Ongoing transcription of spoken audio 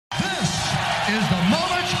is the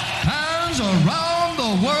moment fans around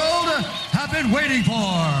the world have been waiting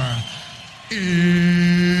for. It's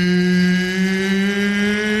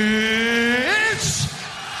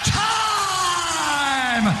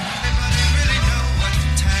time! Everybody really know what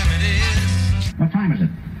time it is. What time is it?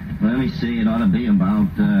 Let me see, it ought to be about,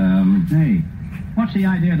 Hey, what's the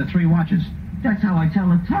idea of the 3 watches? that's how I tell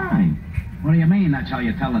the time. What do you mean that's how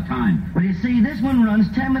you tell the time? Well, you see, this one runs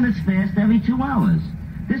 10 minutes fast every 2 hours.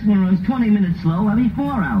 This one runs 20 minutes slow every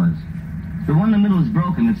 4 hours. The one in the middle is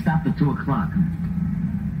broken. It stopped at 2 o'clock.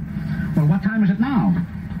 Well, what time is it now?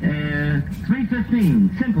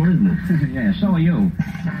 3:15. Simple, isn't it? Yeah, so are you.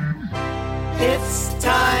 It's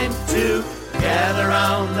time to gather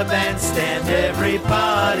round the bandstand,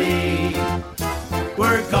 everybody.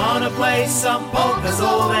 We're gonna play some polkas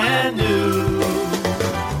old and new.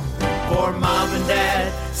 For mom and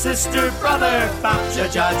dad, sister, brother, babcia,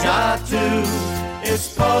 ja too.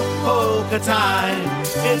 It's polka time,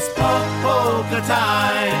 it's polka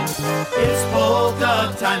time. It's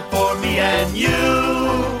polka time for me and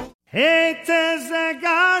you. Hej, te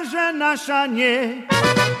zegarze nasza nie,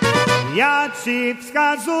 ja ci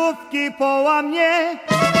wskazówki połamie.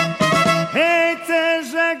 Hej, te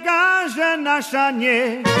zegarze nasza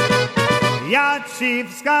nie, ja ci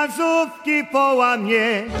wskazówki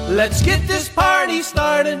połamie. Let's get this party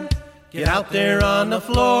started. Get out there on the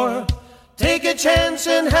floor. Take a chance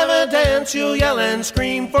and have a dance. You'll yell and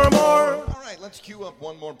scream for more. All right, let's cue up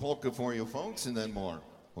one more polka for you folks and then more.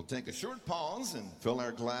 We'll take a short pause and fill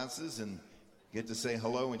our glasses and get to say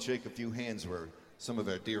hello and shake a few hands for some of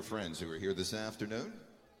our dear friends who are here this afternoon.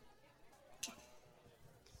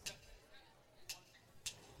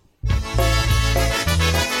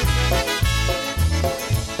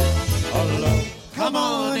 Hello, come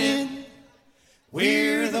on in.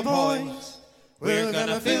 We're the boys. We're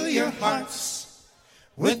gonna fill your hearts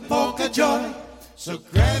with polka joy. So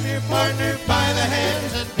grab your partner by the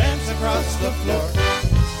hands and dance across the floor.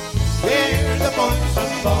 We're the boys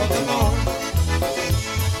from Baltimore.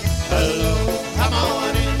 Hello, come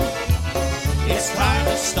on in. It's time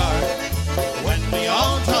to start when we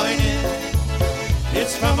all join in.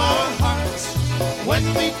 It's from our hearts. When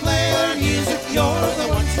we play our music, you're the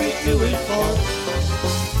ones we do it for.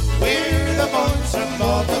 We're the boys from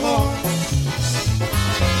Baltimore.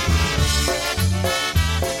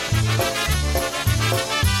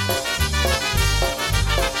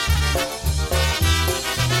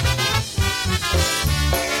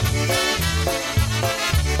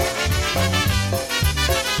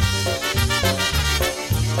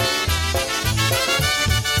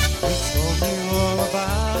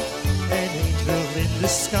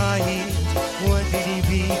 Sky. When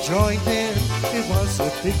he joined in, it was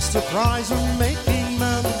a big surprise. We're making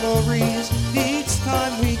memories each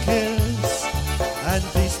time we kiss. And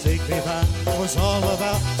Please Take Me Back was all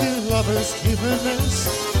about 2 lovers' humanness.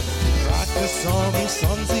 Practice all these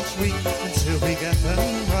songs each week until we get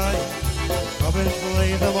them right. Come and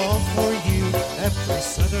play them all for you every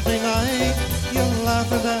Saturday night. You'll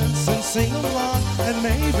laugh and dance and sing along, and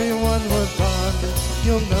maybe when we're done,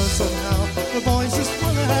 you'll know somehow the boys just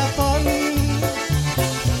want to have fun.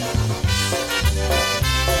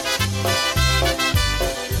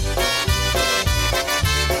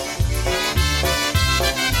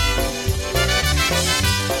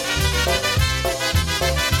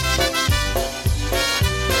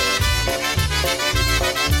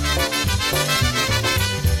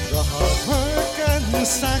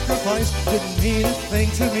 Sacrifice didn't mean a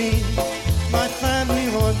thing to me. My family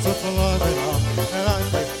runs a Florida, and I'm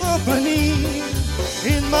the company.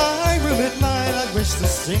 In my room at night, I wish to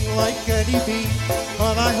sing like Eddie B.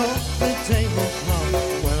 But I hope the day will come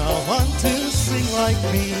when I'll want to sing like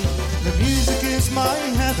me. The music is my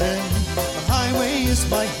heaven, the highway is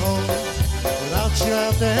my home. Without you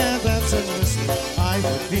out there dancing with me, I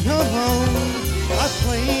would be alone. I've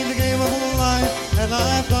played the game of life, and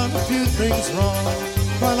I've done a few things wrong.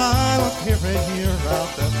 But I will hear it here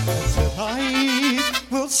out there, and tonight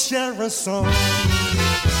we'll share a song.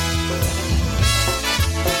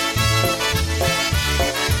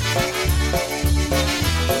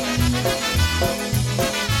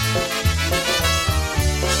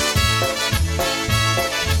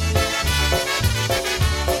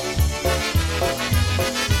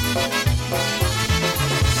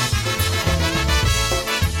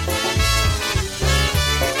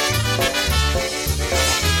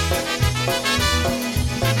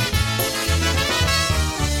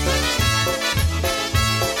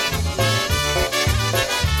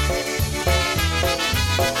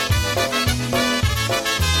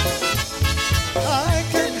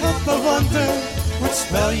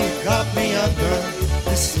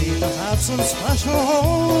 some special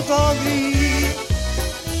hold on me.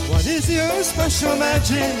 What is your special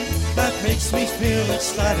magic that makes me feel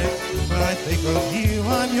ecstatic when I think of you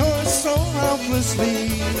and you're so helplessly?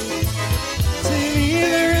 To me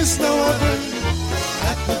there is no other.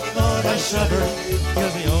 At the thought I shudder.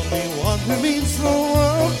 You're the only one who means the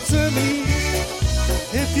world to me.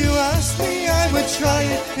 If you asked me, I would try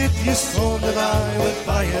it. If you sold it, I would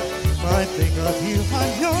buy it. I think of you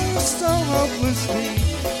and you're so helplessly.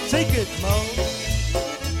 Take it, Mo.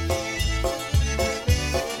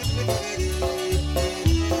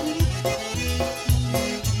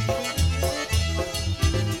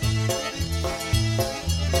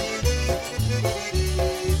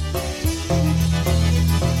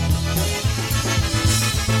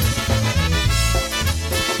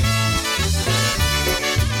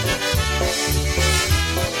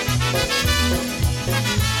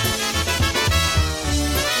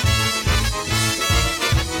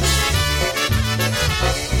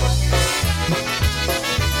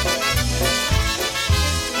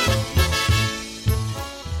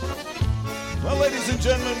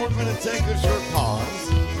 We're going to take a short pause.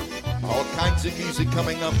 All kinds of music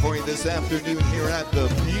coming up for you this afternoon here at the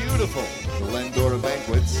beautiful Glendora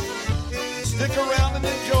Banquets. Stick around and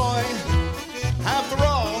enjoy. After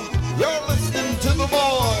all, you're listening to The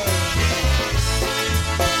Boys.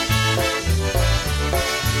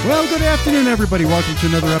 Well, good afternoon, everybody. Welcome to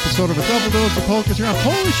another episode of a Double Dose of Polkas here on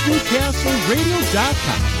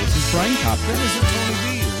PolishNewcastleRadio.com. This is Brian Kopka. This is Tony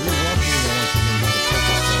B. We're welcoming you once again to the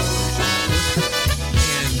Polka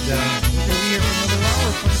Celebration. And we're going to be here for another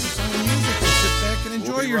hour playing some music. So sit back and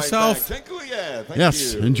enjoy yourself. Right back. Thank you.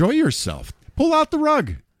 Yes, enjoy yourself. Pull out the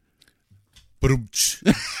rug.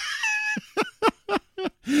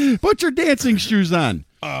 Put your dancing shoes on.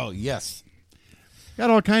 Oh, yes. Got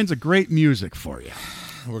all kinds of great music for you.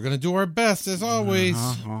 We're going to do our best, as always.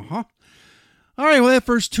 All right, well, that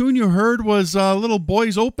first tune you heard was Little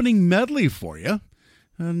Boys opening medley for you.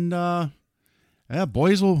 And,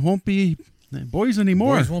 boys won't be boys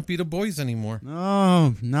anymore. Boys won't be the boys anymore.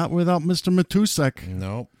 Oh, not without Mr. Matusek.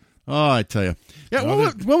 Nope. Oh, I tell you. Yeah,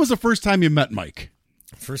 what was the first time you met Mike?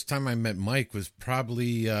 First time I met Mike was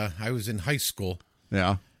probably, I was in high school.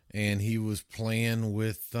 Yeah. And he was playing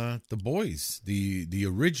with the boys, the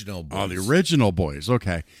original boys. Oh, the original boys.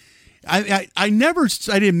 Okay. I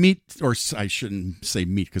didn't meet, or I shouldn't say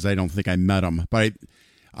meet because I don't think I met him, but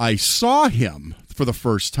I saw him for the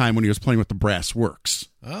first time when he was playing with the Brass Works.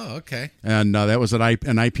 Oh, okay. And that was at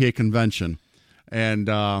an IPA convention. And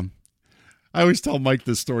I always tell Mike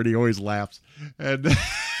this story, and he always laughs. And I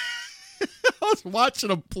was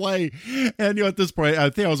watching him play, and at this point,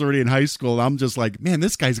 I think I was already in high school. And I'm just like, man,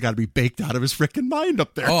 this guy's got to be baked out of his freaking mind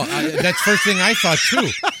up there. Oh, that's the first thing I thought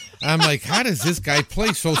too. I'm like, how does this guy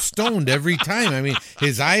play so stoned every time? I mean,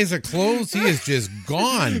 his eyes are closed. He is just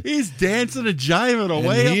gone. He's dancing and jiving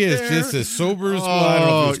away. And he is just as sober as well. I don't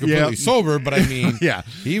know if he was completely sober, but I mean, yeah,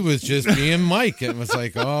 he was just being Mike. It was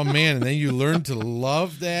like, oh man, and then you learn to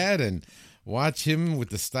love that and watch him with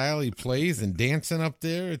the style he plays and dancing up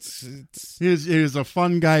there. He's a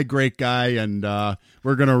fun guy, great guy, and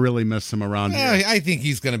we're gonna really miss him around here. I think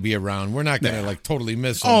he's gonna be around. We're not gonna totally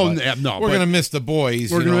miss him. Oh no, we're gonna miss the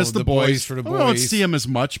boys. We're gonna miss the boys for the boys. We won't see him as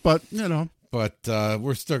much, but you know. But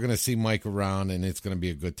we're still gonna see Mike around, and it's gonna be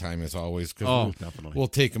a good time as always. Definitely. We'll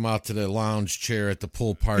take him out to the lounge chair at the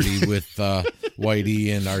pool party with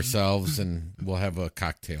Whitey and ourselves, and we'll have a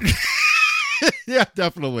cocktail. Yeah,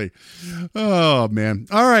 definitely. Oh, man.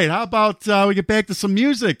 All right, how about we get back to some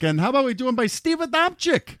music, and how about we do them by Steve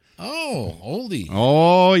Adamczyk? Oh, oldie.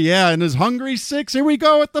 Oh, yeah, and his Hungry Six. Here we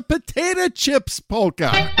go with the Potato Chips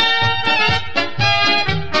Polka.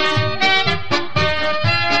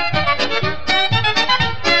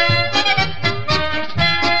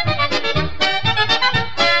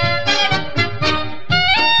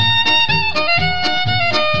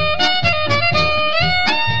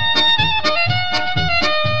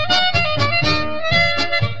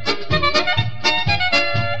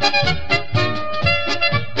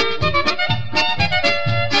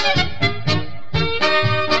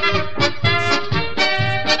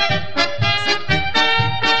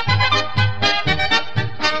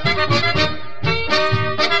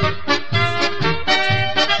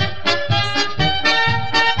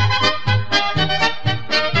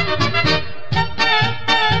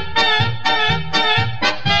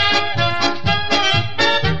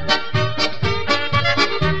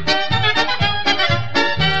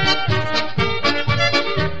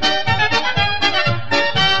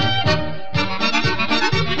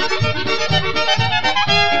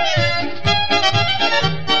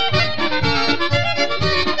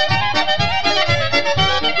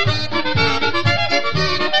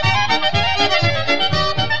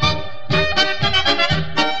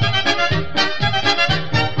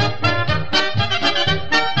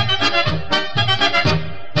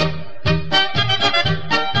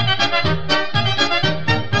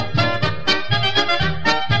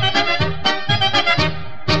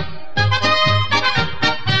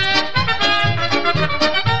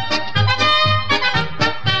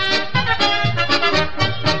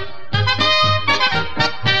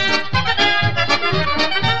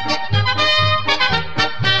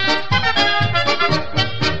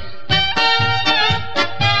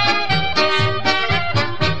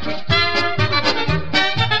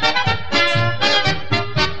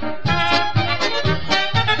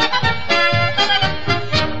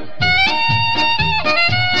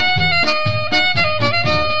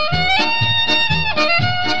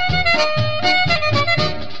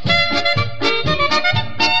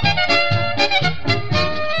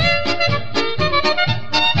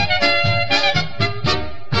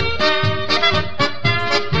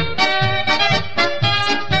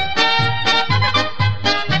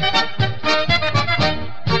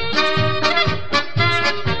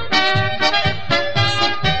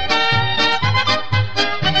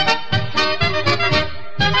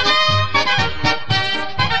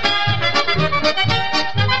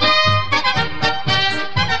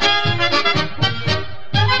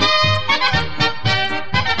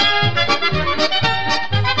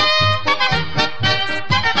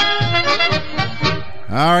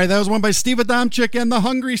 right, that was one by Steve Adamczyk and the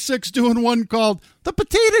Hungry Six doing one called the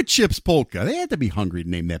Potato Chips Polka. They had to be hungry to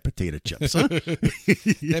name that Potato Chips, huh?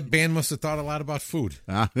 That band must have thought a lot about food.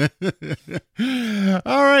 All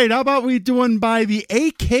right, how about we doing by the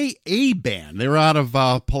AKA Band? They're out of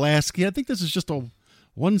Pulaski. I think this is just a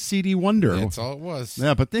one CD wonder. That's all it was.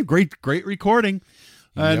 Yeah, but they're great recording.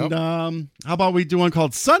 And how about we do one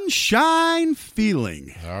called Sunshine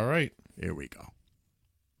Feeling? All right. Here we go.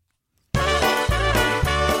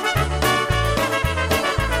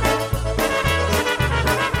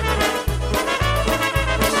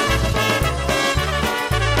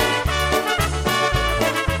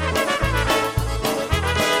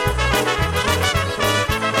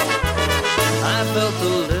 I felt a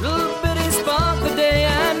little bitty spark the day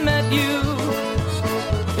I met you.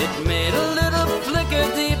 It made a little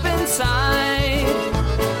flicker deep inside.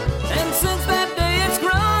 And since that day it's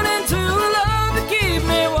grown into love to keep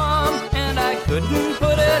me warm. And I couldn't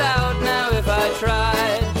put it out now if I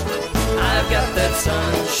tried. I've got that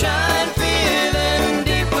sunshine feeling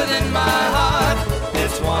deep within my heart.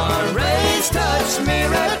 Its warm rays touch me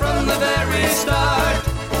right from the very start.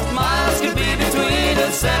 Miles could be between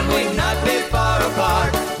us and we'd not be far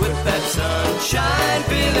apart. With that sunshine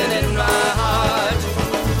feeling in my heart.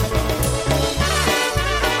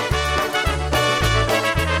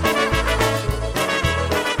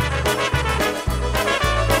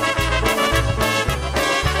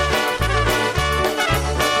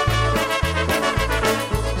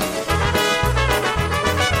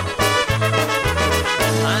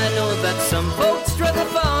 I know that some folks dread the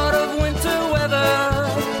thought of winter weather.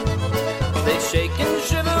 They shake and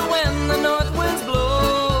shiver when the north winds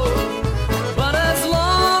blow. But as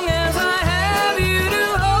long as I have you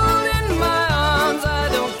to hold in my arms, I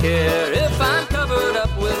don't care if I'm covered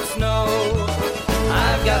up with snow.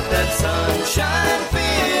 I've got that sunshine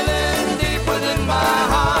feeling deep within my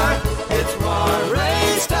heart. Its warm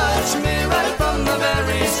rays touch me right from the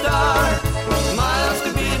very start. Miles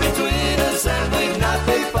could be between us and we'd not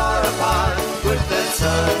be far apart. With that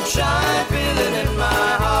sunshine feeling in my heart.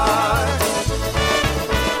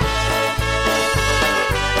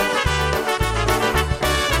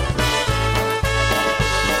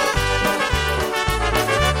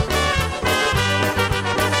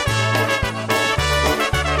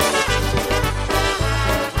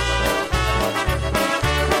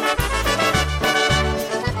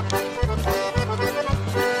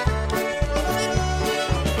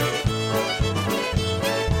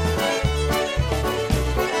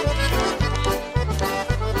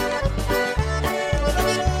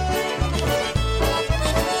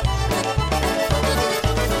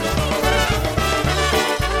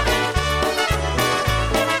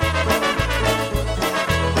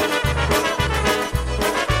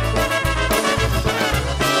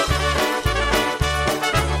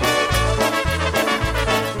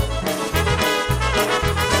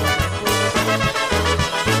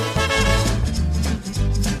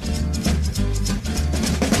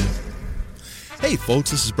 Hey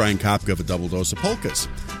folks, this is Brian Kopka of A Double Dose of Polkas.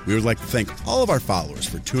 We would like to thank all of our followers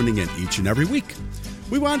for tuning in each and every week.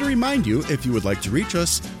 We want to remind you, if you would like to reach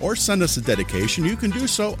us or send us a dedication, you can do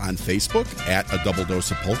so on Facebook at A Double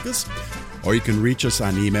Dose of Polkas, or you can reach us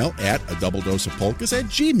on email at a double dose of polkas at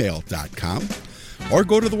gmail.com, or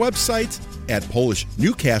go to the website at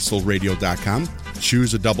PolishNewcastleRadio.com,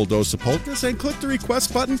 choose A Double Dose of Polkas, and click the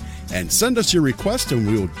request button, and send us your request, and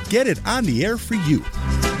we will get it on the air for you.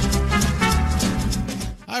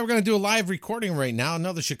 All right, we're going to do a live recording right now.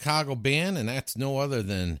 Another Chicago band, and that's no other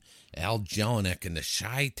than Al Jelinek and the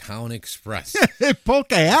Chi-Town Express.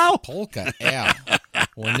 Polka Al? Polka Al.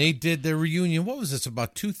 When they did their reunion, what was this,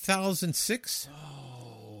 about 2006?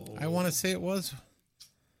 I want to say it was.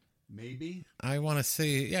 Maybe. I want to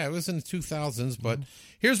say, yeah, it was in the 2000s, but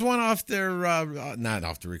here's one off their, not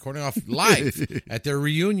off the recording, off live at their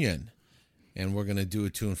reunion. And we're going to do a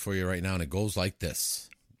tune for you right now, and it goes like this.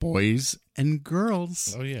 Boys and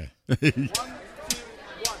girls. Oh, yeah.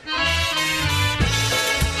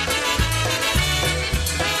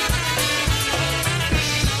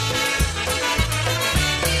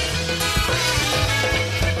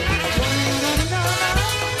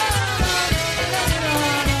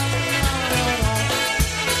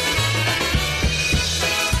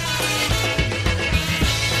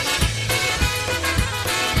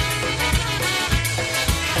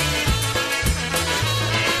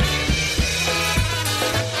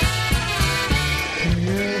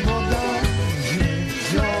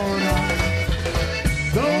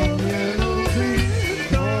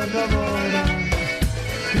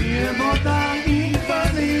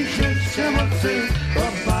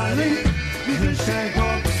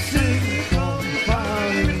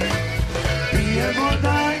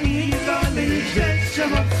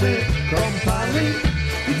 chłopcy kąpali,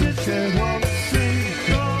 gdzie się chłopcy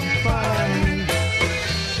kąpali,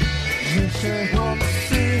 gdzie się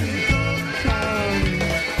chłopcy kąpali,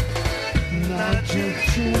 na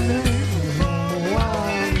dziewczyny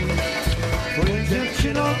wołali. Pójdź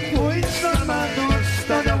dziewczyno, pójdź sama do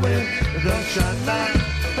stodoły, do siana,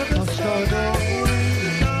 do stodoły,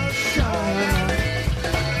 do siana.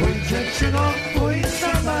 Pójdź dziewczyno, pójdź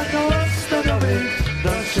sama do stodoły,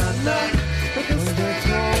 do siana, do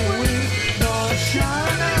stodoły, do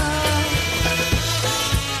siana.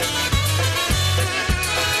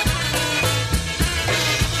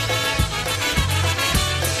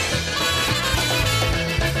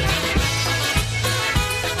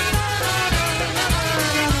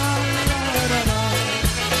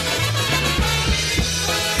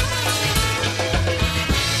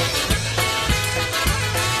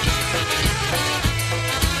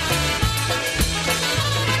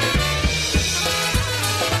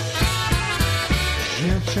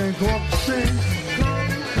 Się chłopcy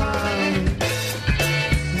kąpali,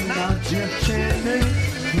 na dziewczyny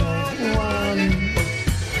wołali.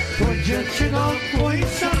 Pójdź dziewczyno, pójdź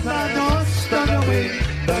sama do stodoły,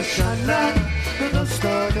 do siana, do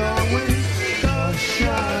stodoły, do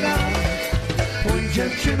siana. Pójdź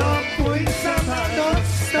dziewczyno, pójdź sama do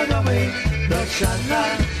stodoły, do siana,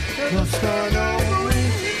 do stodoły,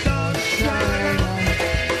 do siana.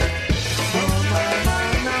 Do mama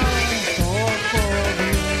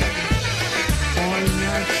opowie, oj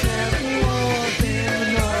jak się młodym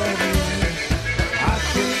robię, a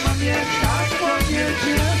ty mamie tak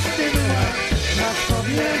powiedziesz, ty była, nas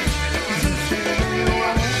powiedz, że ty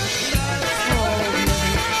była, nas powiedz,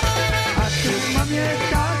 a ty mamie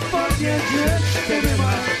tak powiedziesz, ty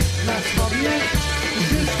była, nas powiedz,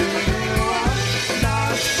 że ty była,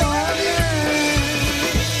 nas powiedz.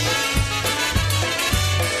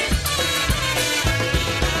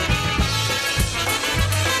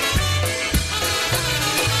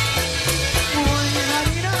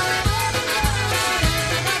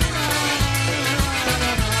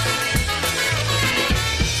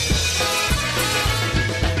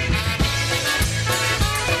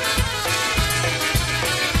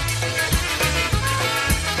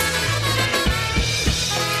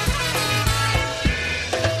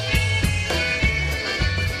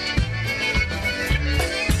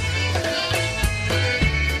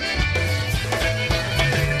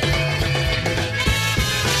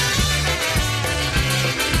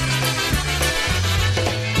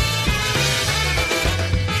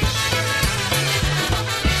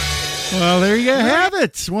 Well, there you have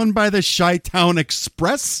it. Won by the Chi-Town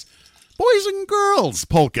Express. Boys and Girls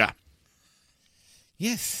Polka.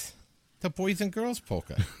 Yes, the Boys and Girls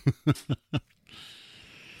Polka.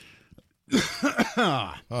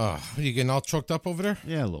 Oh, are you getting all choked up over there?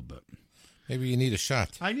 Yeah, a little bit. Maybe you need a shot.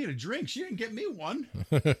 I need a drink. She didn't get me one.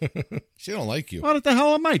 She don't like you. What the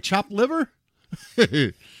hell am I, chopped liver?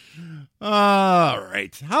 All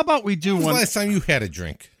right. How about we do When was one? the last time you had a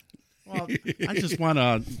drink? Well, I just want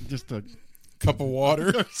just a cup of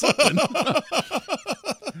water or something.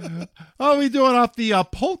 Oh, we doing off the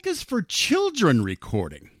Polkas for Children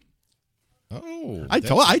recording. Oh, I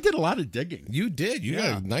did a lot of digging. You did. You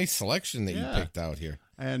got a nice selection that you picked out here.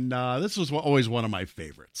 And this was always one of my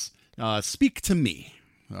favorites. Speak to Me.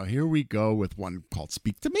 Here we go with one called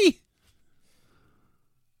Speak to Me.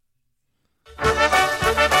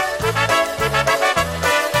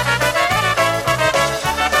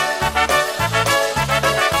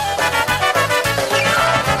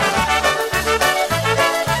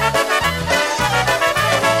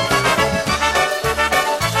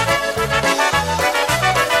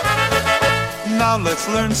 Now let's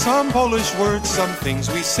learn some Polish words, some things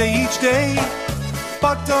we say each day.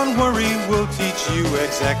 But don't worry, we'll teach you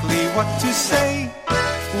exactly what to say.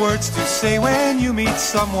 Words to say when you meet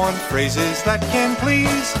someone, phrases that can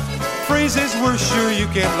please. Phrases we're sure you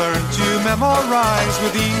can learn to memorize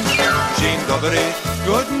with ease. Dzień dobry,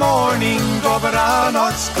 good morning,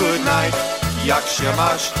 dobranoc, good night. Jak się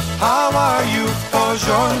masz, how are you, w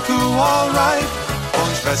porządku, all right.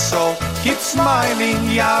 Bądź wesel, keep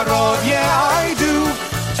smiling, ja robię, I do.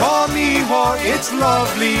 To miło, it's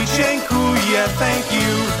lovely, dziękuję, thank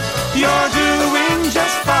you. You're doing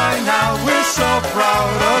just fine now, we're so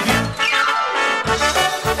proud of you.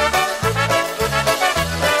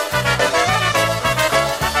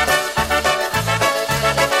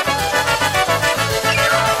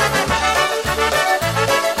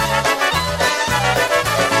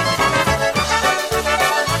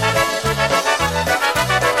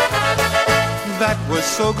 That was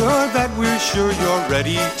so good that we're sure you're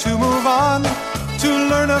ready to move on, to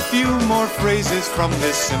learn a few more phrases from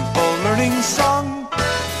this simple learning song.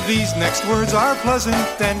 These next words are pleasant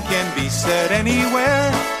and can be said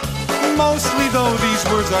anywhere. Mostly though these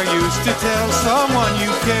words are used to tell someone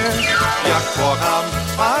you care. Jak kocham,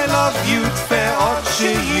 I love you, twe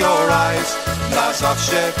oczy, your eyes. Na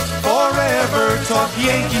zawsze, forever, to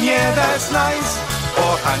pięknie, that's nice.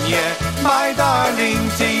 Kochanie, my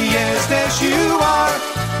darling, ty jesteś, you are.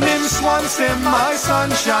 Mym słońcem, my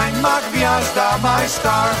sunshine, ma gwiazda, my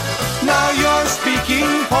star. Now you're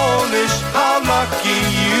speaking Polish, how lucky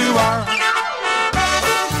you are.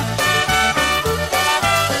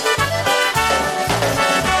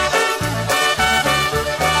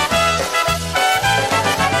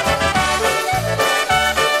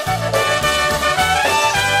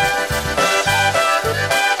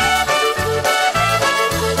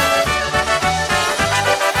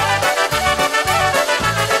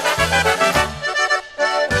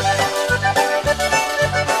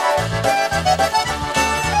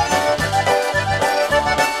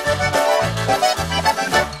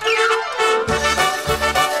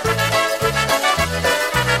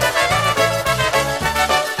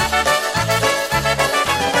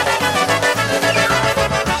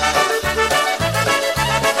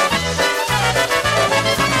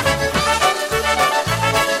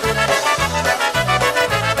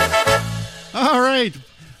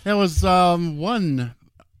 That was one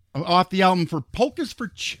off the album for Polkas for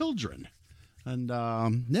Children. And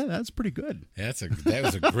yeah, that's pretty good. That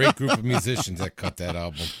was a great group of musicians that cut that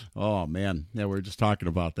album. Oh, man. Yeah, we were just talking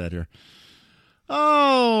about that here.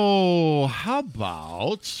 Oh, how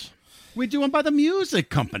about we do one by the Music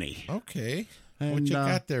Company? Okay. And, what you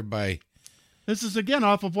got there by? This is, again,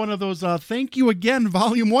 off of one of those Thank You Again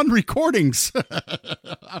Volume 1 recordings.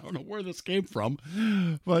 I don't know where this came from.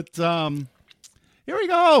 But here we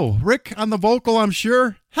go. Rick on the vocal, I'm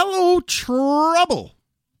sure. Hello, Trouble.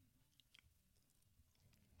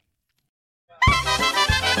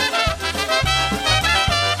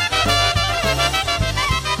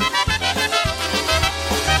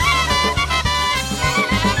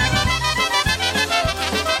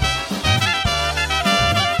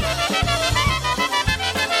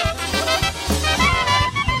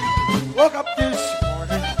 Woke up this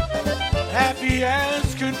morning, happy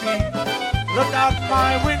as could be. Looked out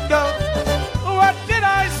my window, what did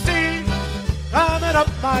I see? Climbing up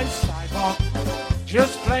my sidewalk,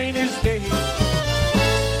 just plain as day.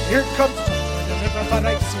 Here comes trouble, you never thought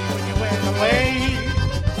I'd see when you went away.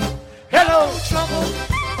 Hello, trouble,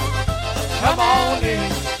 come on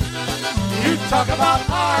in. You talk about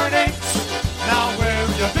heartaches, now where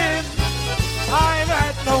have you been? I've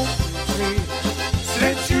had no misery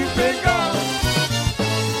since you've been gone.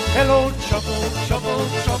 Hello, trouble, trouble,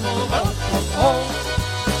 trouble, welcome home.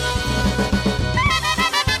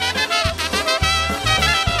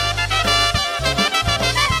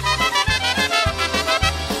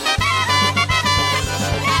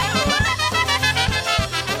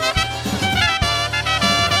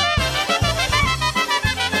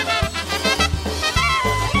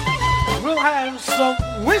 We'll have some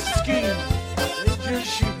whiskey in your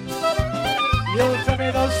shoes. You'll tell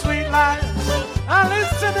me those sweet lies, I'll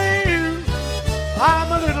listen to you.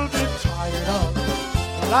 I'm a little bit tired of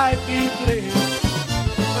the life you've lived,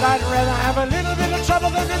 but I'd rather have a little bit of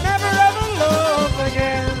trouble than to never ever love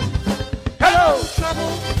again. Hello,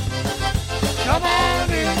 trouble, come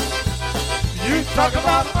on in. You talk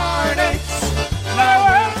about heartaches, now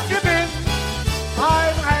where have you been?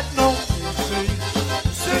 I've had no mercy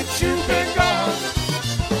since you've been gone.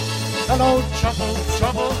 Hello, trouble,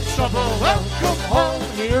 trouble, trouble, welcome home.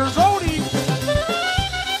 Here's Odie.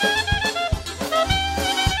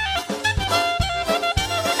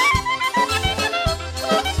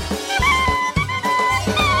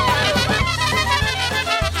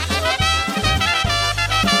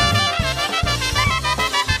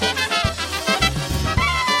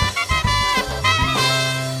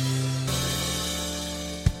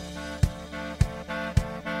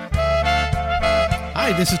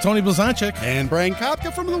 Hi, this is Tony Blazonczyk. And Brian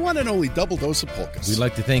Kopka from the one and only Double Dose of Polkas. We'd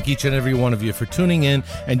like to thank each and every one of you for tuning in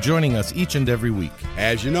and joining us each and every week.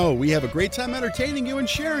 As you know, we have a great time entertaining you and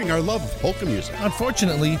sharing our love of polka music.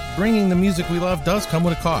 Unfortunately, bringing the music we love does come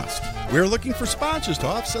with a cost. We're looking for sponsors to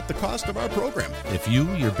offset the cost of our program. If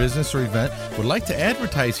you, your business or event would like to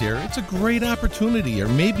advertise here, it's a great opportunity. Or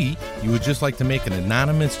maybe you would just like to make an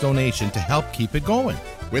anonymous donation to help keep it going.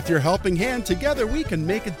 With your helping hand, together we can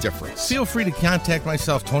make a difference. Feel free to contact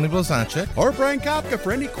myself, Tony Blazonczyk, or Brian Kopka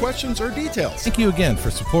for any questions or details. Thank you again for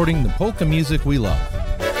supporting the polka music we love.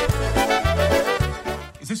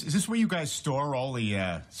 Is this where you guys store all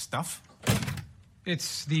the stuff?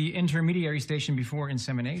 It's the intermediary station before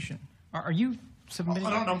insemination. Are you I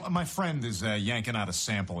don't know. My friend is yanking out a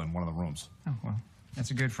sample in one of the rooms. Oh, well,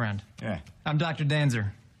 that's a good friend. Yeah. I'm Dr.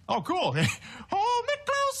 Danzer. Oh, cool. Hold me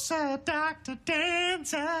closer, Dr.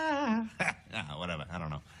 Dancer. Whatever. I don't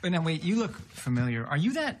know. But now, wait, you look familiar. Are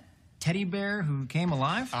you that teddy bear who came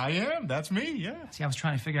alive? I am. That's me, yeah. See, I was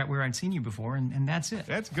trying to figure out where I'd seen you before, and that's it.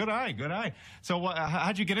 That's good eye, good eye. So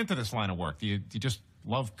how'd you get into this line of work? Do you just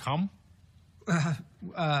love cum?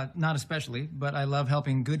 Not especially, but I love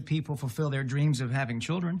helping good people fulfill their dreams of having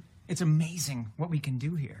children. It's amazing what we can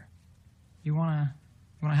do here. You wanna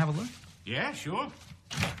have a look? Yeah, sure.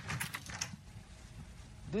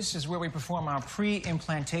 This is where we perform our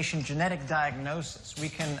pre-implantation genetic diagnosis. We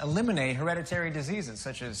can eliminate hereditary diseases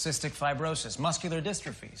such as cystic fibrosis, muscular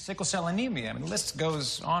dystrophy, sickle cell anemia. I mean, the list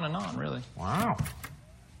goes on and on, really. Wow.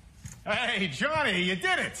 Hey, Johnny, you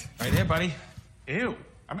did it. Right there, buddy. Ew.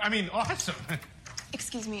 I mean, awesome.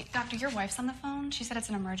 Excuse me, doctor, your wife's on the phone. She said it's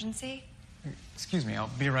an emergency. Excuse me, I'll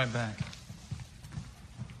be right back.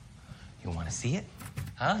 You want to see it?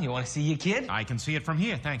 Huh? You want to see your kid? I can see it from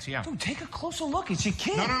here. Thanks, yeah. Dude, take a closer look. It's your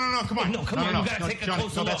kid. No, come on. No, come on. You gotta take a Johnny,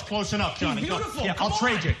 closer no, look. that's close enough, Johnny. He's beautiful. Yeah, Come I'll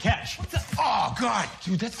trade on. you. Catch. Oh, God.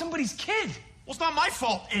 Dude, that's somebody's kid. Well, it's not my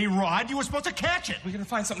fault, A-Rod. You were supposed to catch it. We're gonna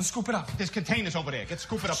find something to scoop it up. There's containers over there.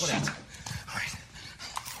 Scoop it up with that. All right.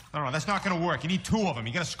 No, that's not going to work. You need two of them.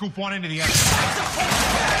 You got to scoop one into the other.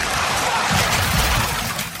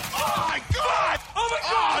 Oh, my God! Oh, my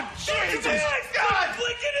God! Jesus! God!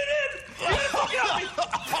 Flicking it in!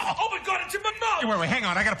 Oh, my God, it's in my mouth! Wait, hang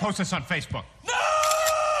on. I got to post this on Facebook. No!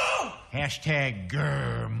 Hashtag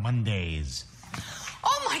Mondays.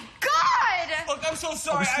 Oh my God! Look, I'm so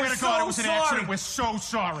sorry. We swear I'm to God, so it was an sorry. accident. We're so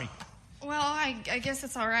sorry. Well, I guess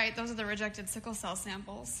it's all right. Those are the rejected sickle cell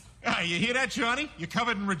samples. Ah, you hear that, Johnny? You're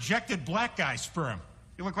covered in rejected black guy sperm.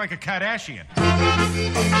 You look like a Kardashian.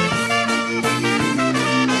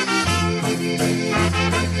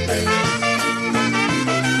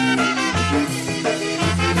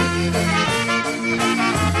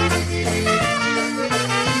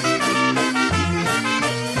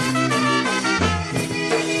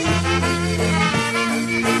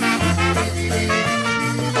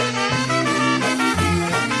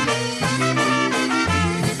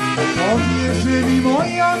 Jeżeli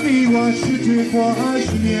moja miłość ty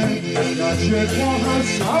właśnie, ja cię kocham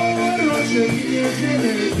całe rocze i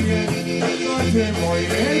niedzielę. To ty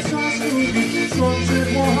moje zasługi, słońce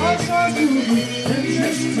kocha zasługi.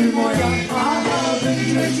 Będziesz ty moja, aha,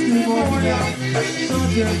 będziesz ty moja. To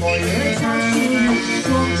ty moje zasługi,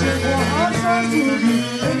 słońce kocha zasługi.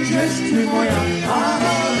 Będziesz ty moja,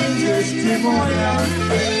 aha, będziesz ty moja.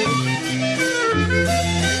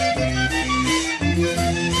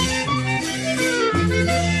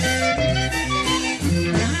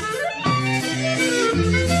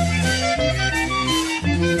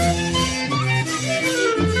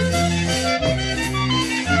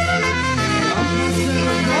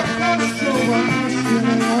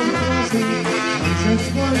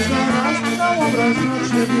 Spojrzę raz na obraz na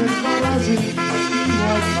ciebie dwa razy i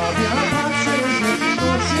odmawia patrzę, że to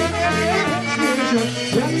ciebie nie śmierzy.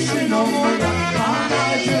 Dziewczyno moja, pana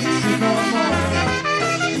dziewczyno moja.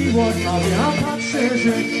 I odmawia patrzę,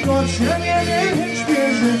 że to ciebie nie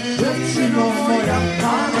śmierzy. Dziewczyno moja,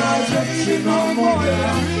 pana dziewczyno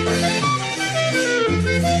moja.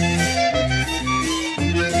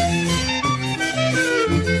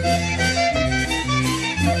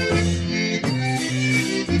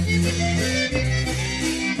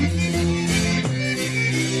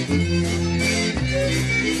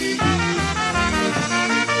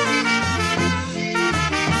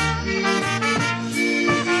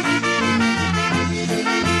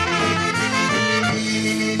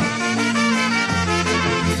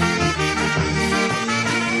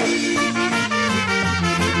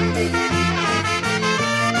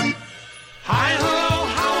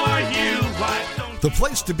 The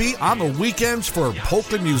place to be on the weekends for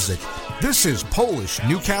polka music. This is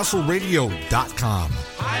PolishNewcastleRadio.com.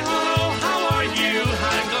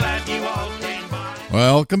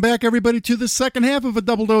 Welcome back, everybody, to the second half of a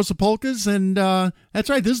double dose of polkas. And that's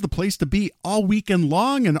right, this is the place to be all weekend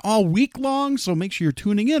long and all week long. So make sure you're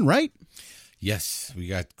tuning in, right? Yes, we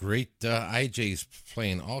got great IJs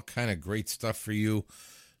playing all kind of great stuff for you.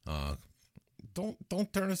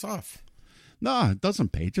 Don't turn us off. No, it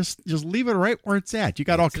doesn't pay. Just leave it right where it's at. You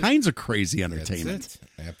got all kinds of crazy entertainment. That's it.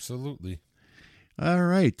 Absolutely. All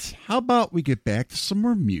right. How about we get back to some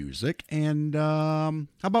more music? And how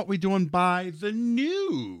about we doing by the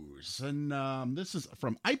news? And this is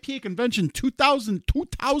from IPA Convention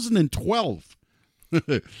 2012.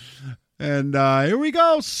 And here we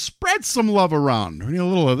go. Spread some love around. We need a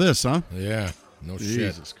little of this, huh? Yeah. No shit.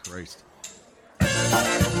 Jesus Christ.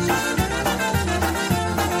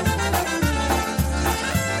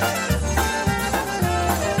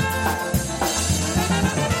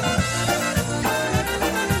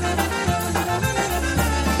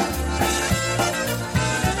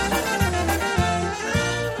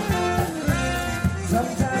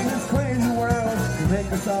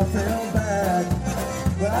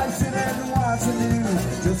 I sit and watch the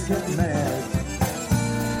news, just get mad.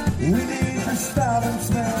 We need to stop and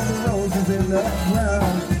smell the roses in the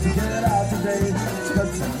ground. To get out today, cut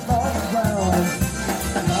some on the ground.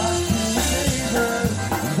 Talk to a neighbor,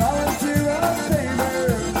 volunteer a favor.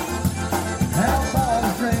 Help out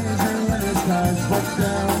a stranger when his time's put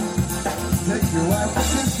down. Take your wife to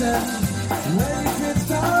Kristen, when your kids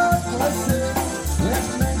start listen. It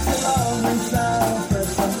makes a lovely sound, spread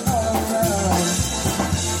some all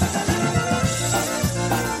around.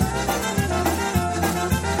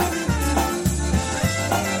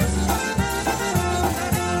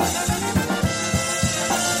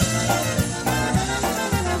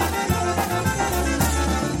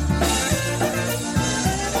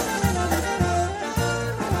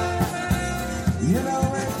 You know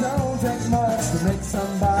it don't take much to make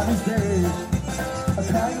somebody's day. A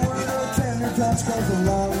kind word or a tender touch goes a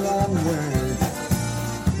long, long way.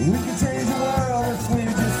 We can change the world if we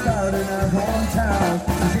just start in our hometown.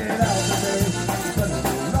 Get out today, spread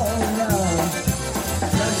it all around.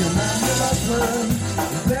 Tell your man you love her,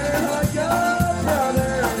 they're like your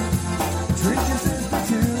brother. Treat your sister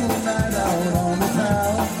to a night out on the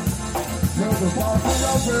town. Throw the ball for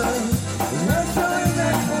over, wrestle in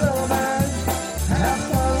that little man. Have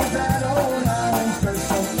fun with that old hound, spread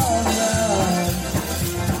some all around.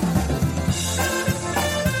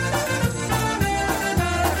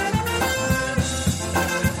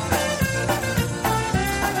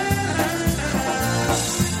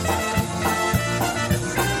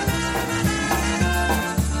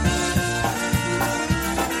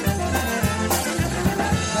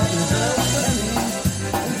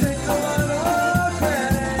 Take a one or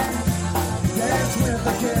granny, dance with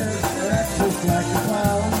the kids, act just like a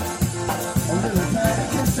clown. A little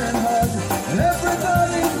pat, kiss and hug, and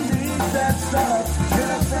everybody needs that stuff. Get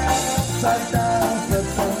a frown upside down, flip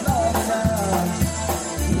some all around.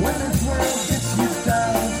 When this world gets you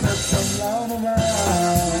down, flip some all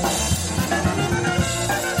around.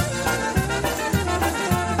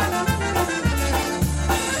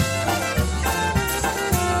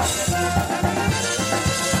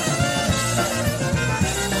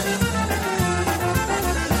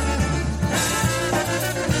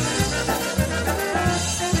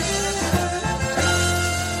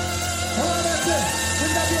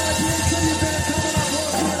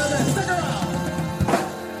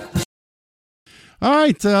 All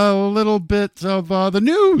right, a little bit of the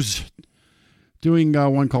news. Doing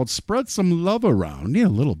one called Spread Some Love Around. Need a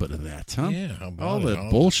little bit of that, huh? Yeah, how about all it?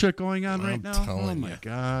 that bullshit going on right I'm now. telling Oh, my you.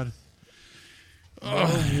 God. More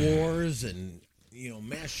wars and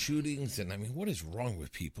mass shootings, and I mean, what is wrong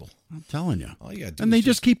with people? I'm telling you. All you gotta do And is they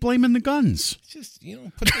just keep blaming the guns. just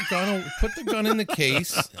put the gun in the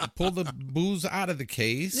case, pull the booze out of the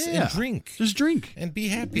case, Yeah. and drink. Just drink. And be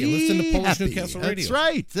happy. And listen to Polish happy. Newcastle Radio. That's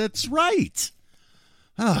right. That's right.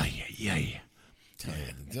 Oh, yeah.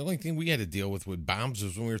 The only thing we had to deal with bombs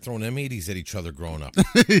was when we were throwing M80s at each other growing up.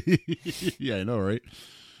 Yeah, I know, right?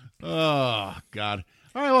 Oh, God.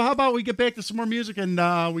 All right, well, how about we get back to some more music, and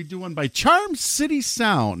we do one by Charm City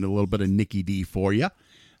Sound, a little bit of Nikki D for you.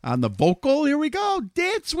 On the vocal, here we go,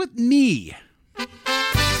 Dance With Me.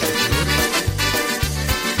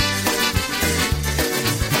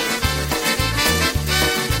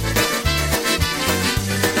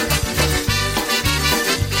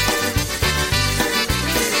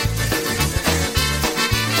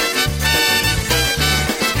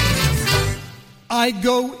 I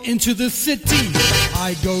go into the city,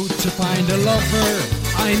 I go to find a lover.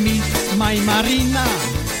 I meet my Marina,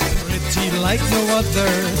 pretty like no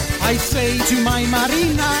other. I say to my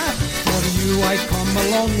Marina, for you I come a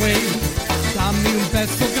long way. Dame un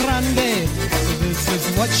beso grande, this is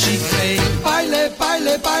what she say. Baile,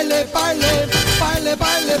 baile, baile, baile, baile,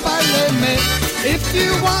 baile, baile me. If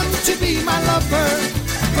you want to be my lover,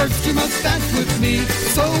 first you must dance with me.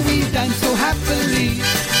 So we dance so happily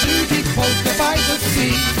to the polka by the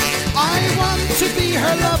sea. I want to be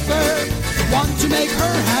her lover, want to make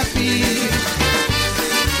her happy.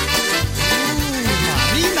 Ooh,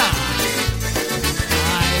 Marina,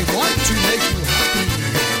 I want to make you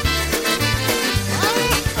happy.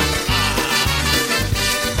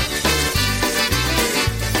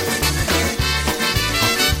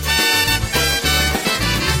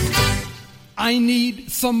 I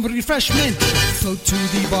need some refreshment, so to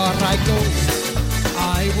the bar I go.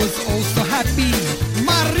 I was also happy,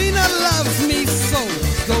 Marina loves me so.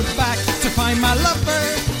 Go back to find my lover,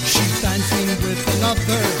 she's dancing with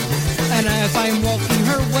another. And as I'm walking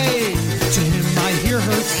her way, to him I hear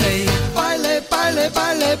her say, baile, baile,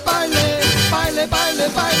 baile, baile, baile, baile,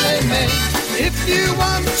 baile me. If you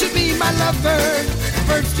want to be my lover,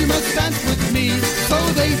 First you must dance with me. So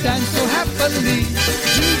they dance so happily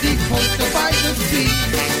to the polka by the sea.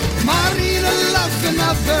 Marina loves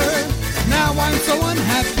another. Now I'm so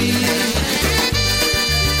unhappy.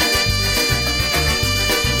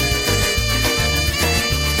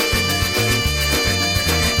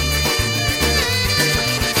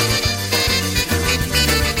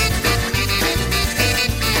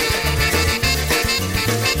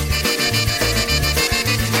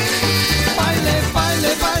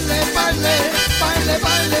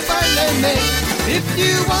 If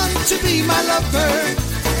you want to be my lover,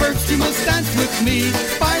 first you must dance with me.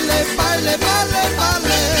 Baile, baile, baile,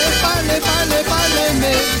 baile, baile, baile, baile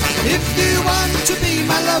me. If you want to be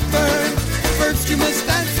my lover, first you must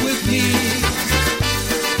dance with me.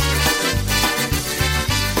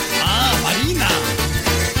 Ah, Marina,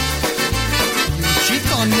 you cheat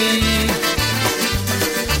on me.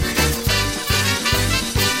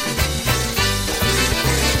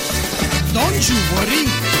 Don't you worry,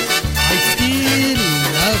 I still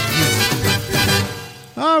love you.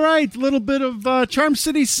 All right, little bit of Charm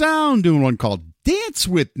City Sound doing one called Dance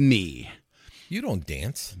With Me. You don't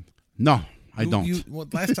dance. No, I don't. Well,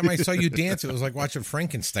 last time I saw you dance, it was like watching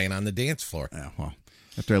Frankenstein on the dance floor. Yeah, well,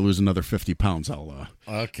 after I lose another 50 pounds, I'll...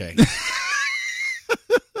 Okay.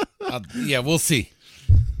 Yeah, we'll see.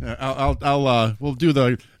 We'll do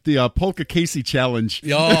the Polka Casey challenge.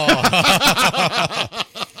 Oh.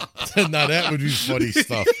 Now that would be funny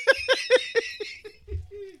stuff.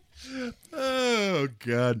 Oh,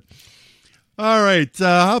 God. All right.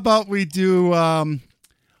 How about we do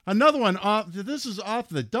another one? This is off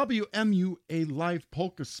the WMUA Live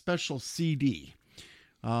Polka Special CD.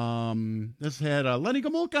 This had Lenny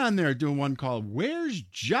Gomulka on there doing one called Where's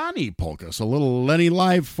Johnny Polka. So a little Lenny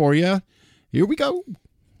Live for you. Here we go.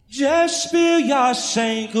 Gdzie śpił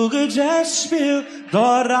Jaszeńku, gdzie śpił?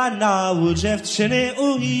 Do rana u dziewczyny,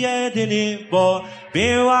 u jedyny, bo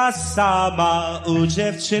była sama. U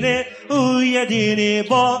dziewczyny, u jedyny,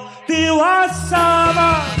 bo była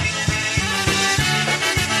sama.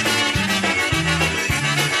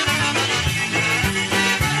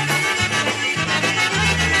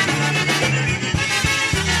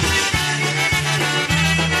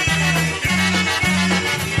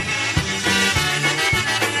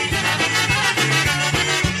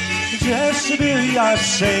 Gdzie śpił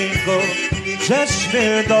Jaszeńku, gdzie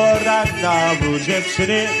śpił do rana u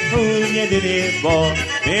dziewczyny, u jedyny, bo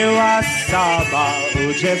była sama.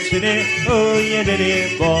 U dziewczyny, u jedyny,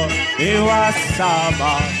 bo była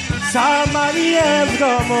sama. Sama nie w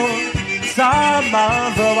domu,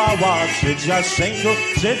 sama wołała, czy Jaszeńku,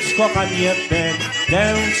 przyjdź kochanie,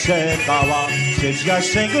 będę czekała. Czy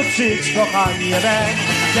Jaszeńku, przyjdź kochanie,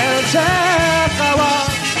 będę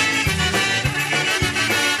czekała.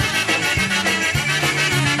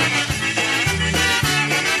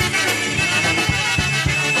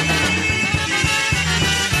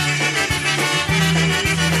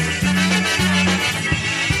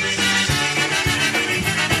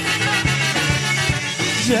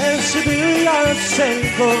 Gdzieś był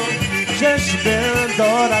Jaszeńku, gdzieś był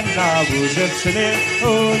do rana u dziewczyny,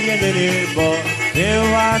 u jedyny, bo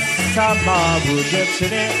była sama. U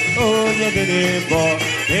dziewczyny, u jedyny, bo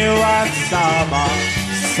była sama.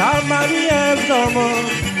 Sama nie w domu,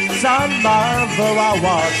 sama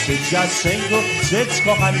wołała, przyjdź Jaszeńku, przyjdź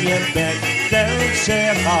kochanie, będę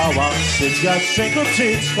czekała. Przyjdź Jaszeńku,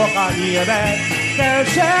 przyjdź kochanie, będę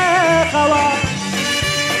czekała.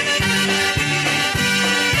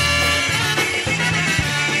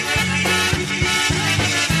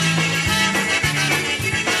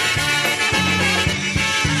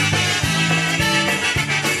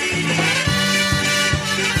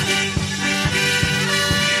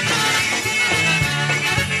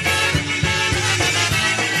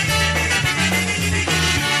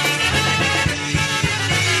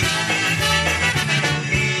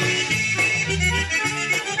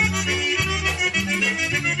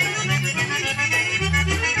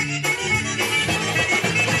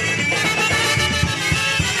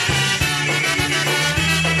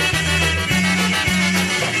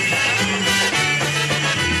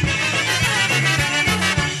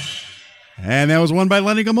 And that was one by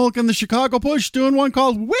Lenny Gomulka and the Chicago Push doing one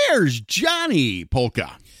called Where's Johnny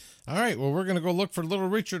Polka. All right, well, we're going to go look for Little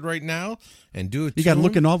Richard right now and do it. You got to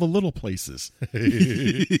look in all the little places.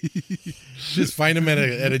 Just find him at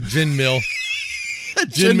a gin mill.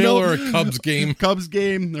 Gin mill or a Cubs game. Cubs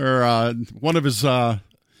game or one of the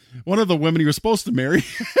women he was supposed to marry.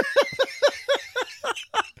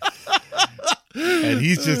 And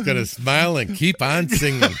he's just going to smile and keep on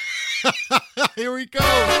singing. Here we go.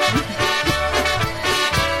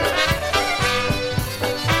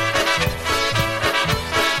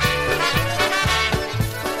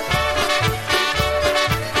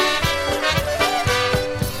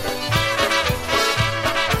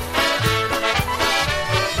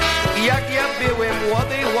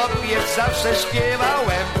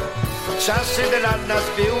 Czasy dla nas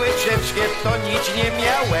były ciężkie, to nic nie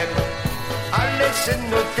miałem. Ale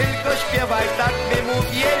synu, tylko śpiewaj, tak my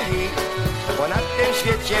mówili. Bo na tym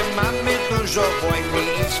świecie mamy dużo wojny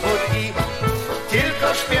i smutki. Tylko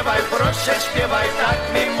śpiewaj, proszę śpiewaj, tak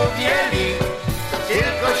my mówili.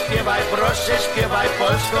 Tylko śpiewaj, proszę śpiewaj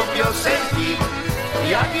polską piosenki.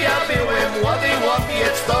 Jak ja byłem młody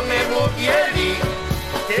chłopiec, to my mówili.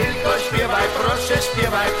 Tylko śpiewaj, proszę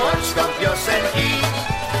śpiewaj polską piosenki.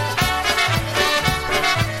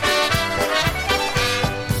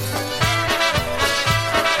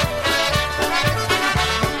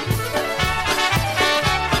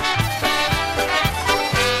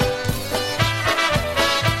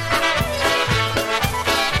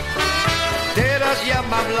 Ja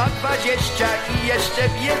mam lat 20 i jeszcze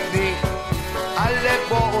biedny, ale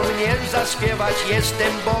bo umiem zaśpiewać,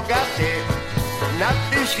 jestem bogaty. Na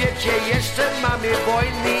tym świecie jeszcze mamy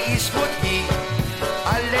wojny i smutki,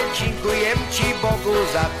 ale dziękuję Ci Bogu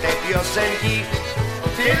za te piosenki.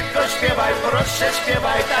 Tylko śpiewaj, proszę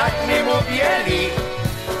śpiewaj, tak mi mówili.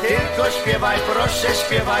 Tylko śpiewaj, proszę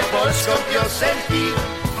śpiewaj polską piosenki.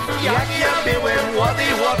 Jak ja byłem młody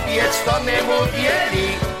chłopiec, to mi mówili.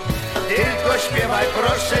 Tylko śpiewaj,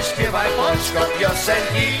 proszę, śpiewaj polską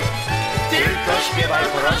piosenki. Tylko śpiewaj,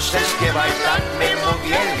 proszę, śpiewaj, tak my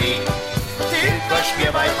mówili. Tylko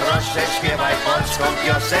śpiewaj, proszę, śpiewaj polską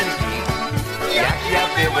piosenki. Jak ja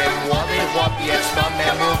byłem młody chłopiec, to my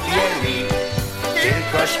mówili.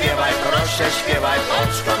 Tylko śpiewaj, proszę, śpiewaj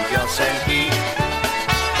polską piosenki.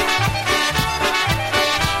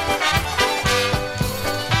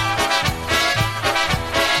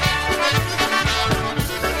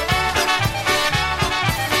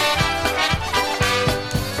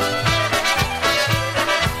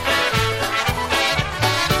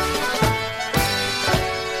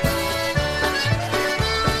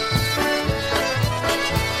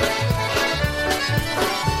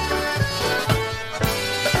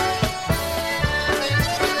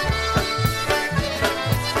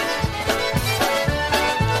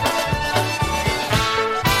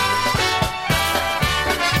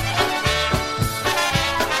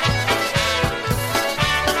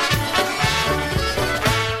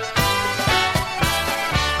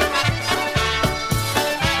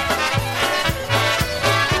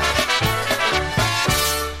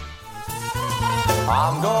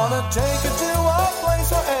 I'm gonna take you to a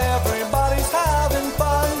place where everybody's having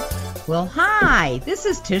fun. Well, hi, this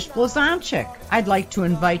is Tish Blazonczyk. I'd like to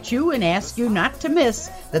invite you and ask you not to miss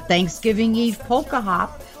the Thanksgiving Eve Polka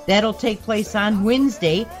Hop. That'll take place on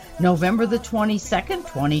Wednesday, November the 22nd,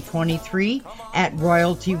 2023, at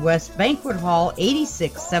Royalty West Banquet Hall,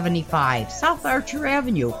 8675 South Archer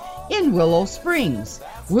Avenue in Willow Springs.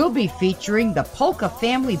 We'll be featuring the Polka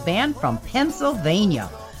Family Band from Pennsylvania.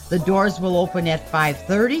 The doors will open at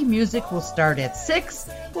 5:30. Music will start at 6.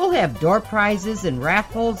 We'll have door prizes and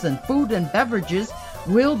raffles, and food and beverages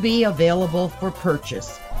will be available for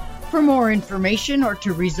purchase. For more information or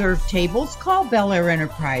to reserve tables, call Bel Air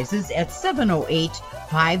Enterprises at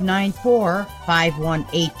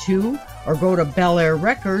 708-594-5182 or go to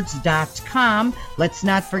BelAirRecords.com. Let's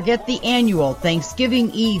not forget the annual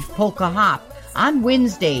Thanksgiving Eve Polka Hop on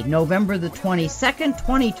Wednesday, November the 22nd,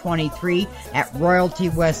 2023 at Royalty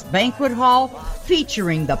West Banquet Hall,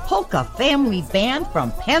 featuring the Polka Family Band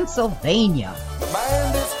from Pennsylvania.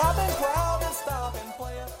 Band is hopping, crowd is stopping,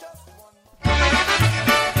 playing just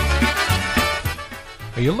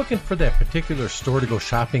Are you looking for that particular store to go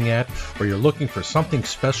shopping at, or you're looking for something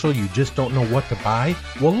special you just don't know what to buy?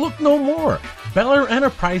 Well, look no more. Bel Air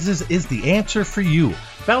Enterprises is the answer for you.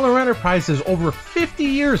 Bel Air Enterprises is over 50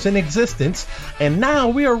 years in existence, and now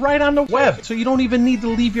we are right on the web, so you don't even need to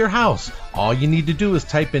leave your house. All you need to do is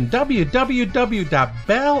type in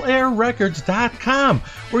www.belairrecords.com,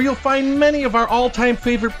 where you'll find many of our all-time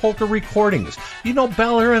favorite polka recordings. You know,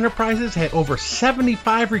 Bel Air Enterprises had over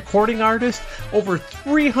 75 recording artists. Over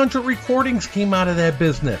 300 recordings came out of that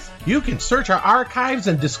business. You can search our archives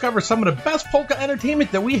and discover some of the best polka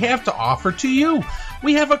entertainment that we have to offer to you.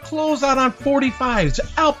 We have a closeout on 45s,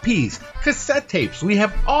 LPs, cassette tapes. We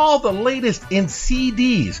have all the latest in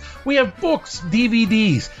CDs. We have books,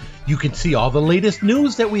 DVDs. You can see all the latest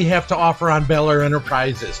news that we have to offer on Bel Air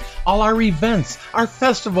Enterprises. All our events, our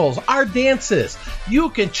festivals, our dances. You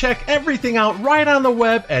can check everything out right on the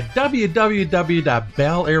web at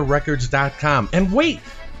www.belairrecords.com. And wait,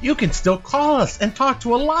 you can still call us and talk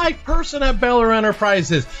to a live person at Bel Air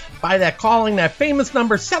Enterprises by calling that famous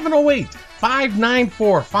number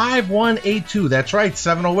 708-594-5182. That's right,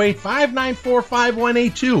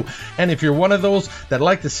 708-594-5182. And if you're one of those that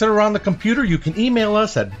like to sit around the computer, you can email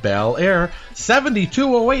us at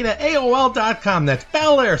belair7208 at AOL.com. That's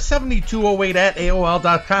belair7208 at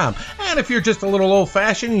AOL.com. And if you're just a little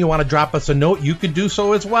old-fashioned and you want to drop us a note, you can do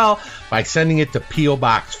so as well by sending it to P.O.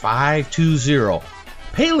 Box 520.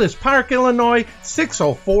 Palos Park, Illinois,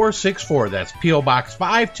 60464. That's P.O. Box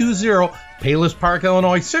 520, Palos Park,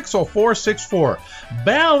 Illinois, 60464.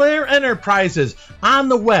 Bel Air Enterprises on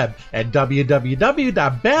the web at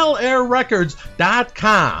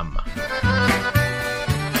www.belairrecords.com.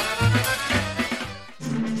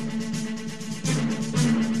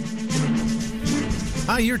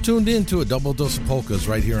 Hi, you're tuned in to a double dose of polkas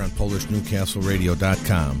right here on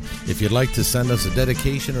PolishNewcastleRadio.com. If you'd like to send us a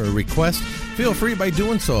dedication or a request, feel free by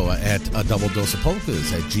doing so at a double dose of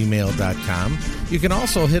polkas at gmail.com. You can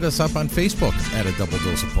also hit us up on Facebook at a double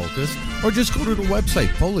dose of polkas, or just go to the website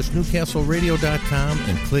PolishNewcastleRadio.com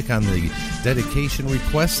and click on the dedication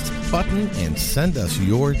request button and send us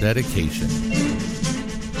your dedication.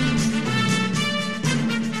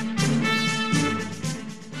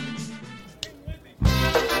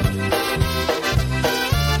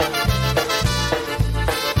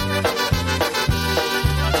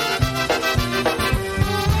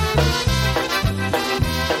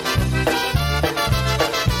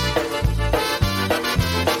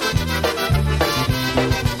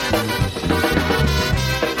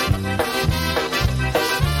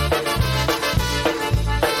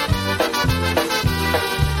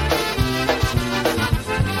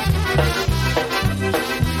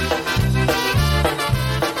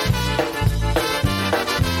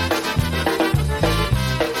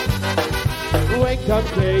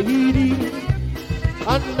 Katie,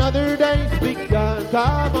 another day's begun.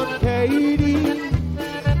 Come on, Katie,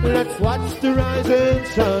 let's watch the rising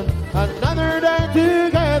sun. Another day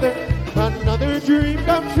together, another dream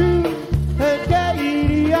come true. And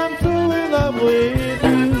Katie, I'm so in love with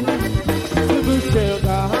you.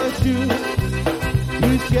 Wyszukać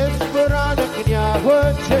już jest poranek dnia,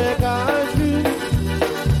 czekać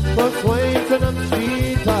bo słońce nam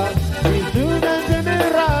świta i tu będziemy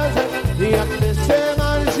razem, jak my się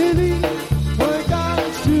marzyli. Mój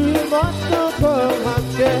Kasiu, mocno kocham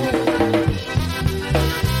cię.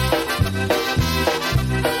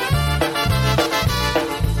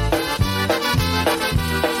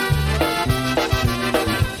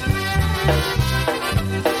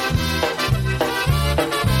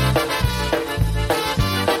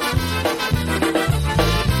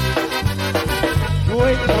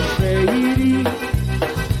 Wake up, Katie,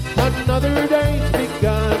 another day's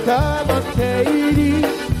begun. Come on, Katie,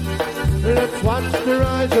 let's watch the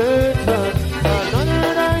rising sun.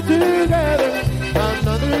 Another night together,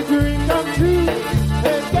 another dream come true.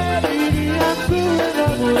 And Katie, I'm so in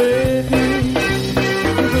love with you.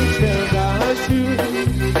 Wyszukać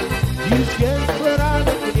już jest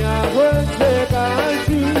poranek dnia, czekać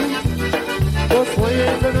bo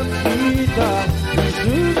słońce nam świta i tu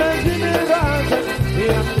będziemy razem.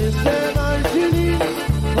 Jak my się marzyli,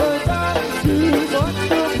 bo tak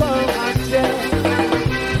mocno kocham cię.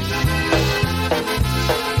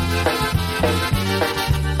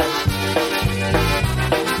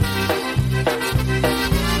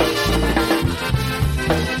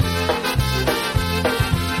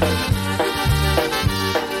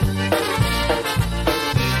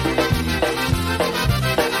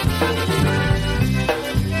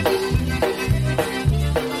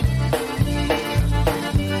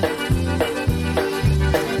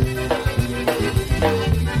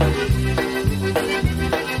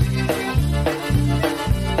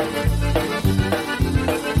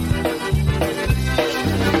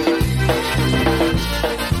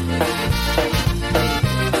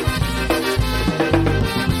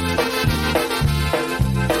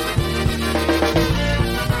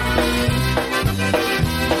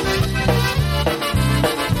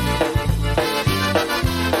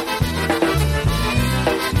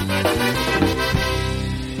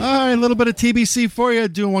 A little bit of TBC for you,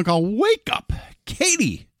 doing one called Wake Up,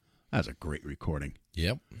 Katie. That's a great recording.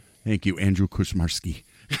 Yep. Thank you, Andrew Kuszmarski.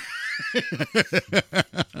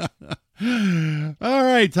 All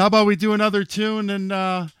right, how about we do another tune, and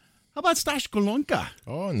how about Stash Golonka?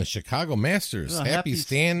 Oh, and the Chicago Masters. Oh, Happy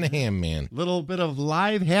Stan the Ham Man. Little bit of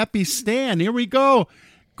live Happy Stan. Here we go.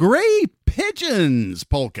 Gray Pigeons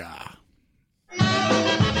Polka.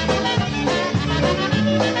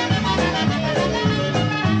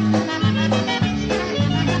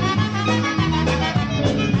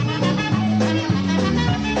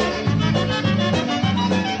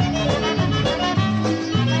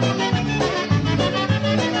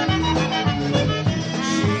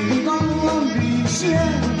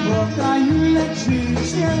 kraju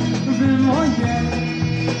leczycie wy moje.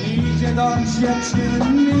 Idzie do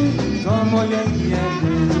dziewczyny, to moje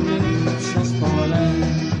jedyny przez pole.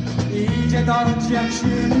 Idzie do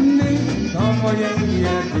dziewczyny, to moje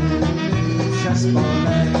jedyny przez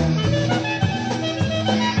pole.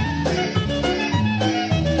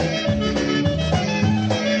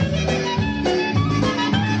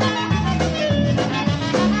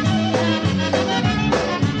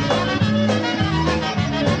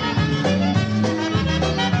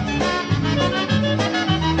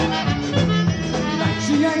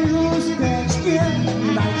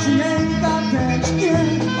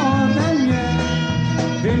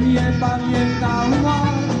 Pamiętała,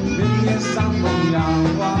 by mnie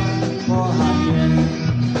zapomniała, kochanie.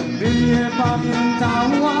 By mnie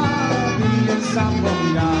pamiętała, by mnie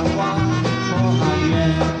zapomniała, kochanie.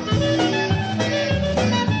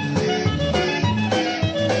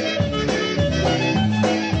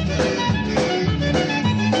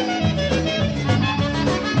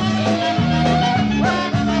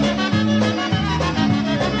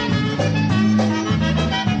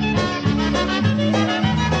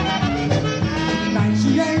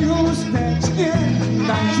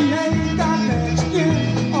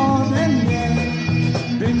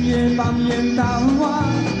 Pamiętała,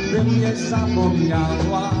 by mnie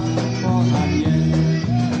zapomniała, kochanie.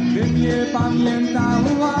 By mnie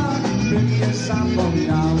pamiętała, by mnie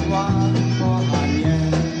zapomniała, kochanie.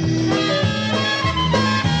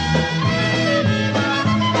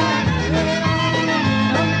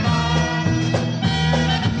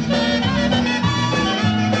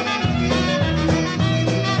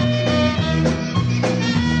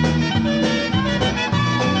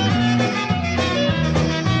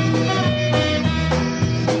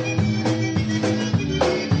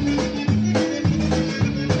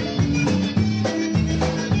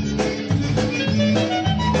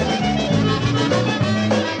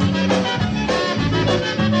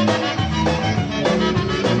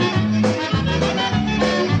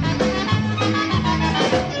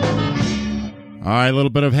 All right, a little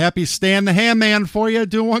bit of Happy Stan the Ham Man for you.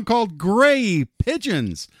 Doing one called Gray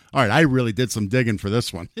Pigeons. All right, I really did some digging for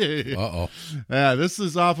this one. Uh-oh. This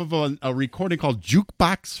is off of a recording called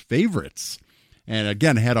Jukebox Favorites. And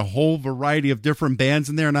again, had a whole variety of different bands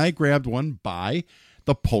in there, and I grabbed one by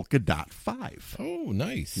the Polka Dot 5. Oh,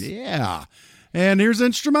 nice. Yeah. And here's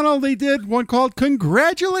instrumental. They did one called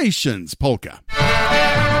Congratulations Polka.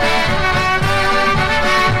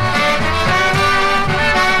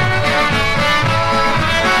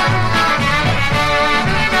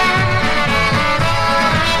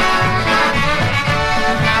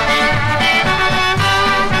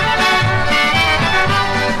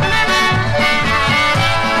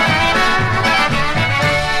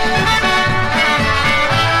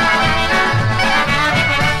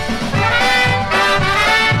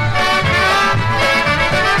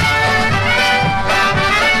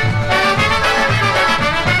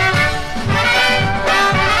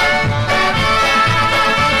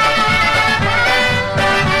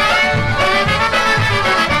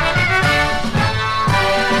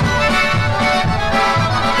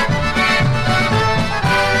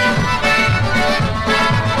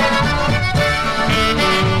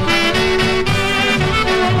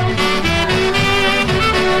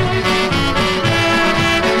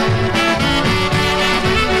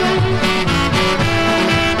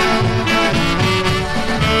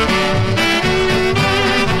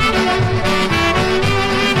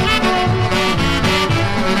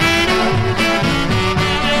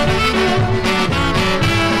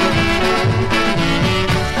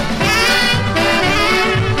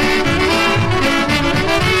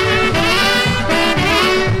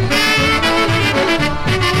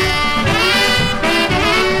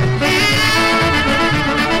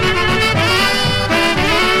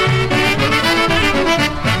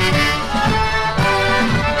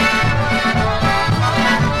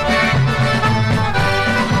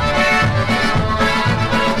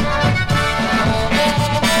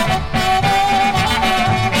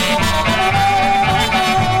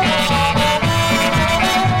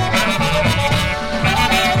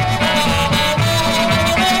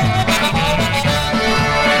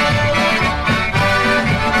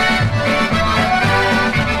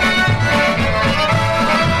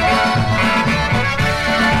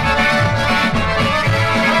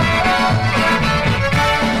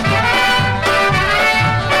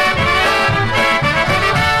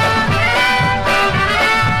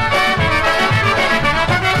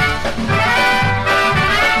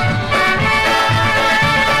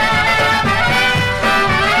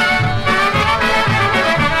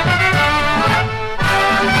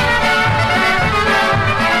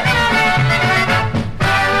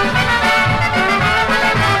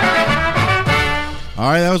 All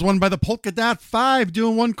right, that was one by the Polka.5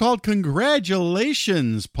 doing one called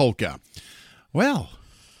Congratulations Polka. Well,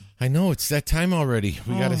 I know it's that time already.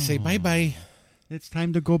 We got to say bye-bye. It's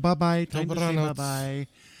time to go bye-bye. Time to say bye-bye.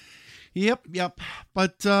 Yep.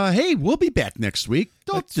 But, hey, we'll be back next week.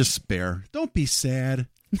 Don't despair. Don't be sad.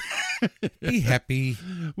 Be happy.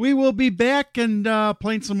 We will be back and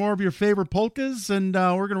playing some more of your favorite polkas, and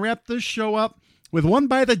we're going to wrap this show up with one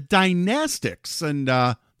by the Dynastics, and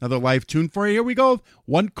another live tune for you. Here we go.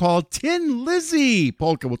 One called Tin Lizzy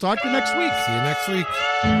Polka. We'll talk to you next week. See you next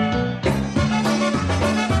week.